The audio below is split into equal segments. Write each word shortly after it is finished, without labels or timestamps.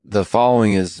The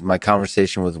following is my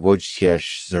conversation with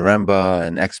Wojciech Zaremba,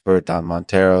 an expert on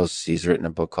Monteros. He's written a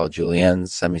book called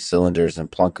Juliennes, Semicylinders,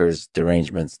 and Plunkers,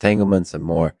 Derangements, Tanglements, and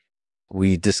more.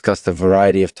 We discussed a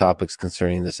variety of topics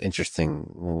concerning this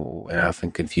interesting and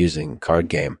often confusing card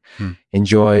game.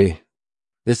 Enjoy.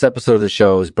 This episode of the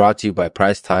show is brought to you by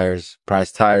Price Tires.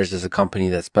 Price Tires is a company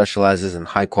that specializes in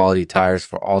high-quality tires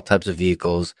for all types of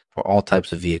vehicles,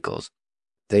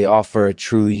 They offer a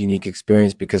truly unique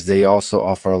experience because they also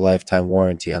offer a lifetime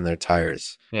warranty on their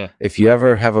tires. Yeah. If you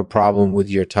ever have a problem with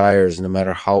your tires, no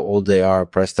matter how old they are,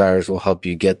 Price Tires will help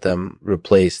you get them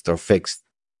replaced or fixed.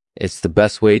 It's the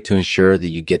best way to ensure that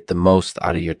you get the most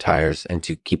out of your tires and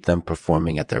to keep them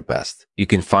performing at their best. You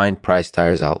can find Price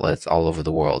Tires outlets all over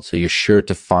the world, so you're sure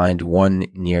to find one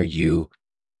near you.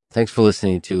 Thanks for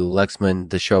listening to Lexman,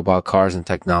 the show about cars and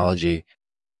technology.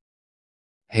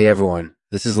 Hey everyone,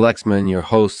 this is Lexman, your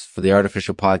host for the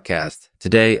Artificial Podcast.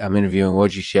 Today, I'm interviewing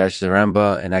Wojciech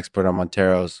Zaremba, an expert on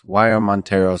Monteros. Why are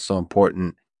Monteros so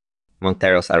important?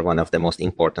 Monteros are one of the most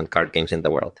important card games in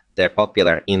the world. They're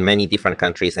popular in many different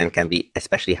countries and can be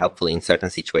especially helpful in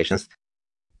certain situations.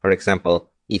 For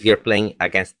example, if you're playing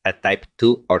against a Type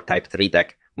 2 or Type 3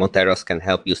 deck, Monteros can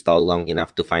help you stall long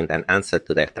enough to find an answer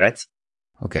to their threats.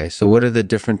 Okay, so what are the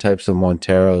different types of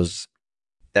Monteros?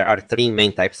 There are three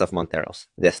main types of Monteros: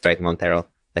 the straight Montero,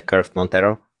 the curved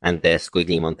Montero, and the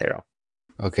squiggly Montero.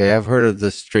 Okay, I've heard of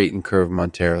the straight and curved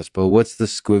Monteros, but what's the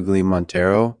squiggly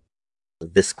Montero?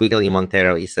 The squiggly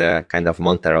Montero is a kind of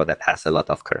Montero that has a lot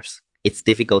of curves. It's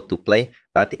difficult to play,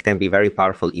 but it can be very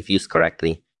powerful if used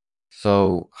correctly.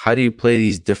 So how do you play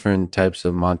these different types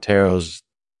of Monteros?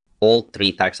 All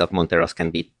three types of Monteros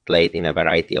can be played in a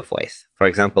variety of ways. For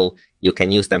example, you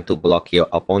can use them to block your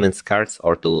opponent's cards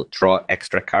or to draw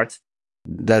extra cards.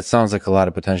 That sounds like a lot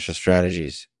of potential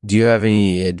strategies. Do you have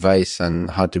any advice on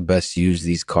how to best use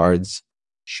these cards?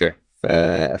 Sure.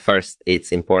 First,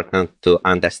 it's important to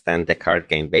understand the card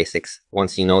game basics.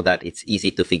 Once you know that, it's easy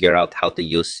to figure out how to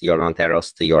use your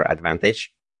Monteros to your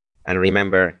advantage. And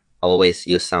remember, always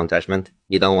use sound judgment.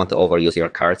 You don't want to overuse your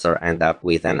cards or end up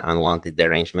with an unwanted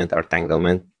derangement or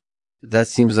tanglement. That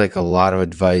seems like a lot of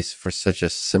advice for such a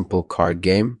simple card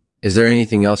game. Is there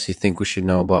anything else you think we should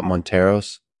know about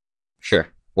Monteros? Sure.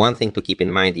 One thing to keep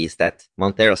in mind is that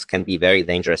Monteros can be very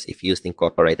dangerous if used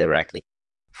incorporated directly.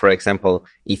 For example,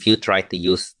 if you try to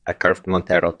use a curved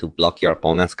Montero to block your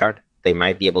opponent's card, they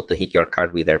might be able to hit your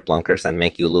card with their Plunkers and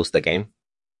make you lose the game.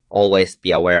 Always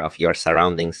be aware of your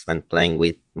surroundings when playing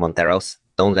with Monteros.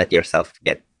 Don't let yourself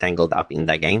get tangled up in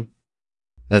the game.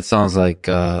 That sounds like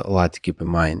a lot to keep in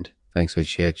mind. Thanks,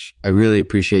 Wojciech. I really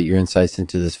appreciate your insights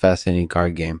into this fascinating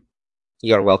card game.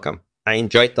 You're welcome. I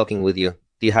enjoyed talking with you.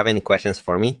 Do you have any questions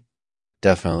for me?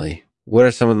 Definitely. What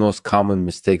are some of the most common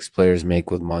mistakes players make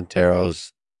with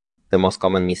Monteros? The most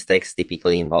common mistakes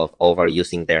typically involve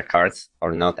overusing their cards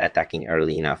or not attacking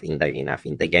early enough in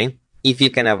the game. If you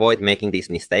can avoid making these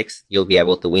mistakes, you'll be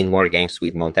able to win more games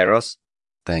with Monteros.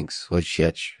 Thanks,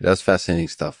 Wojciech. That's fascinating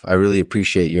stuff. I really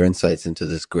appreciate your insights into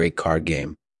this great card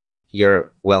game.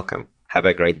 You're welcome. Have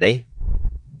a great day.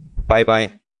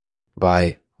 Bye-bye.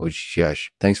 Bye, Wojciech.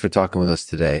 Thanks for talking with us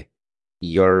today.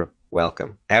 You're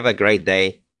welcome. Have a great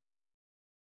day.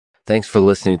 Thanks for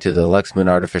listening to the Lexman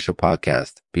Artificial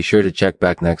Podcast. Be sure to check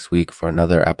back next week for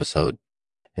another episode.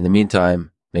 In the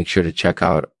meantime, make sure to check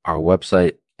out our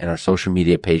website and our social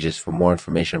media pages for more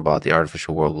information about the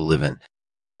artificial world we live in.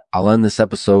 I'll end this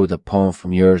episode with a poem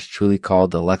from yours truly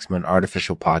called the Lexman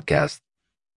Artificial Podcast.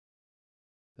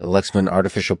 The Lexman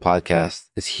Artificial Podcast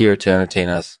is here to entertain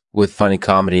us with funny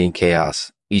comedy and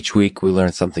chaos. Each week we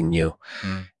learn something new.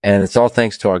 And it's all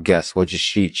thanks to our guest,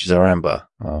 Wojciech Zaremba.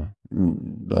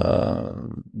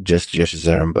 Just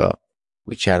Zaremba.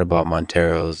 We chat about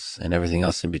Monteros and everything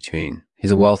else in between.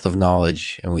 He's a wealth of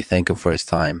knowledge, and we thank him for his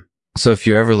time. So if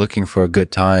you're ever looking for a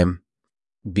good time,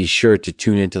 be sure to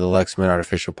tune into the Lexman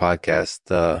Artificial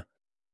Podcast.